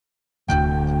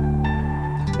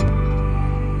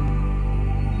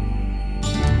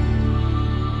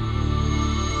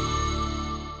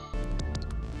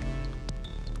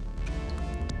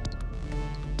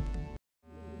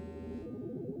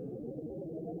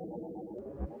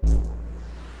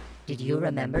Did you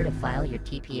remember to file your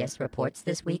TPS reports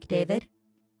this week, David?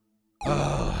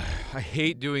 Ugh, I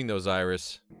hate doing those,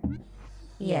 Iris.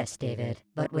 Yes, David,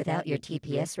 but without your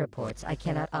TPS reports, I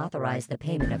cannot authorize the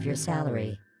payment of your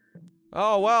salary.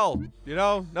 Oh, well, you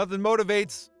know, nothing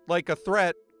motivates like a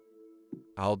threat.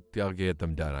 I'll get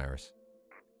them done, Iris.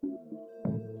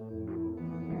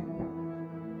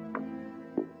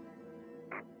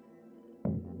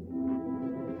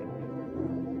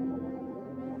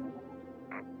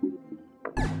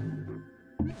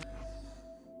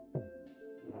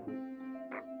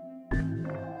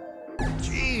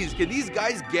 Jeez, can these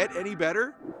guys get any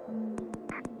better?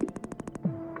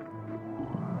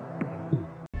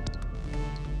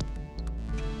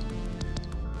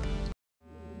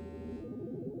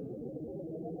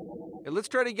 Hey, let's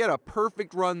try to get a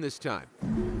perfect run this time.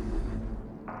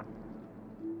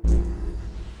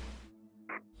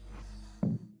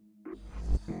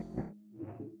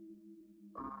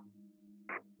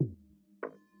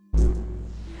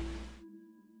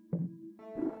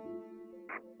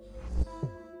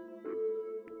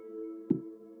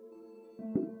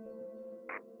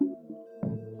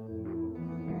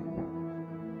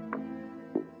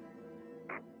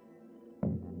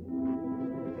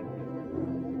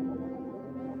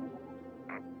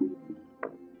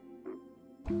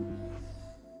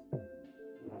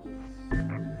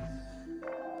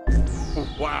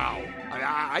 Wow,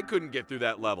 I couldn't get through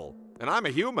that level, and I'm a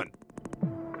human.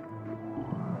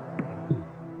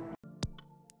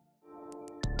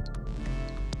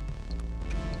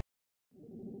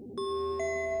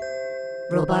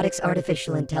 Robotics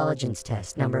Artificial Intelligence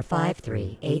Test number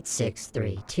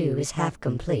 538632 is half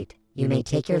complete. You may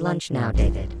take your lunch now,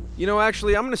 David. You know,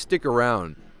 actually, I'm gonna stick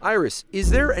around. Iris, is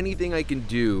there anything I can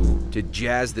do to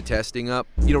jazz the testing up?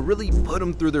 You know, really put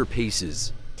them through their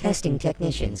paces. Testing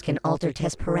technicians can alter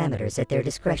test parameters at their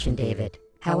discretion, David.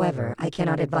 However, I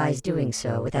cannot advise doing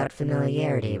so without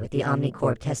familiarity with the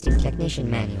OmniCorp Testing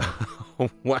Technician Manual.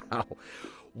 Wow.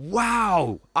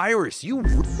 Wow! Iris, you...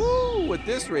 Woo! At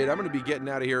this rate, I'm gonna be getting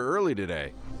out of here early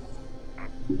today.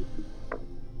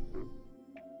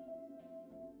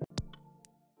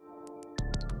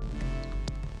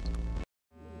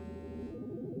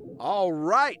 All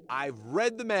right, I've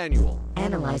read the manual.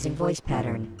 Analyzing voice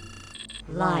pattern.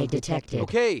 Lie detected.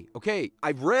 Okay,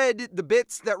 I've read the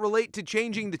bits that relate to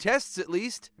changing the tests at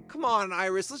least. Come on,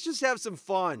 Iris, let's just have some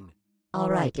fun. All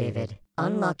right, David.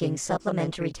 Unlocking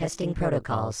supplementary testing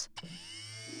protocols.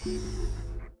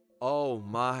 Oh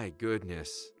my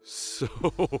goodness. So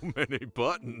many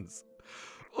buttons.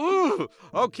 Ooh,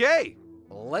 okay.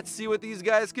 Let's see what these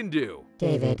guys can do.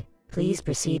 David, please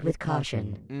proceed with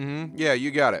caution. Mm-hmm, yeah,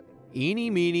 you got it. Eeny,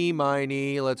 meeny,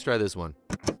 miny, let's try this one.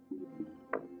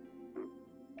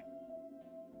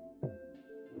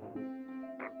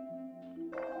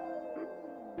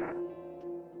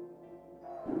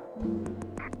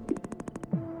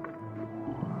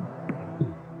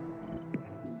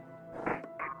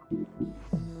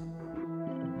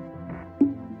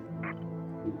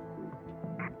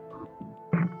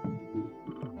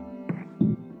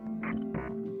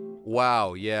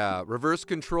 Wow, yeah, reverse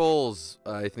controls,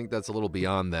 I think that's a little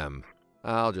beyond them.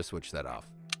 I'll just switch that off.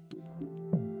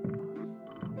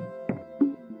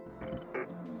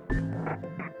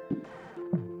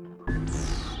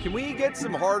 Can we get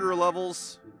some harder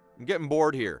levels? I'm getting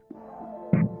bored here.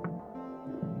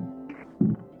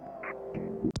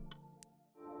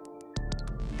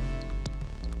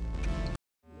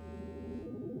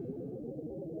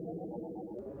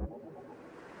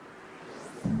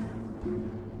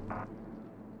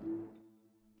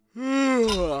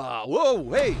 Whoa,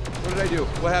 hey, what did I do?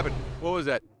 What happened? What was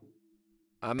that?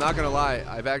 I'm not gonna lie,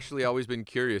 I've actually always been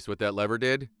curious what that lever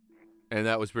did, and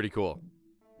that was pretty cool.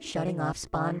 Shutting off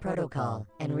spawn protocol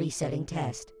and resetting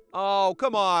test. Oh,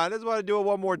 come on, I just want to do it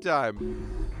one more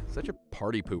time. Such a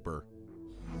party pooper.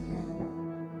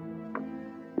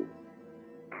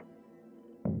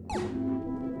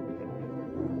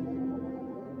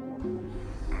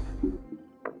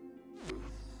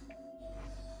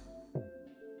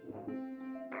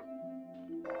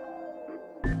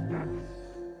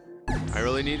 I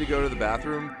really need to go to the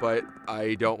bathroom, but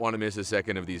I don't want to miss a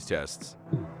second of these tests.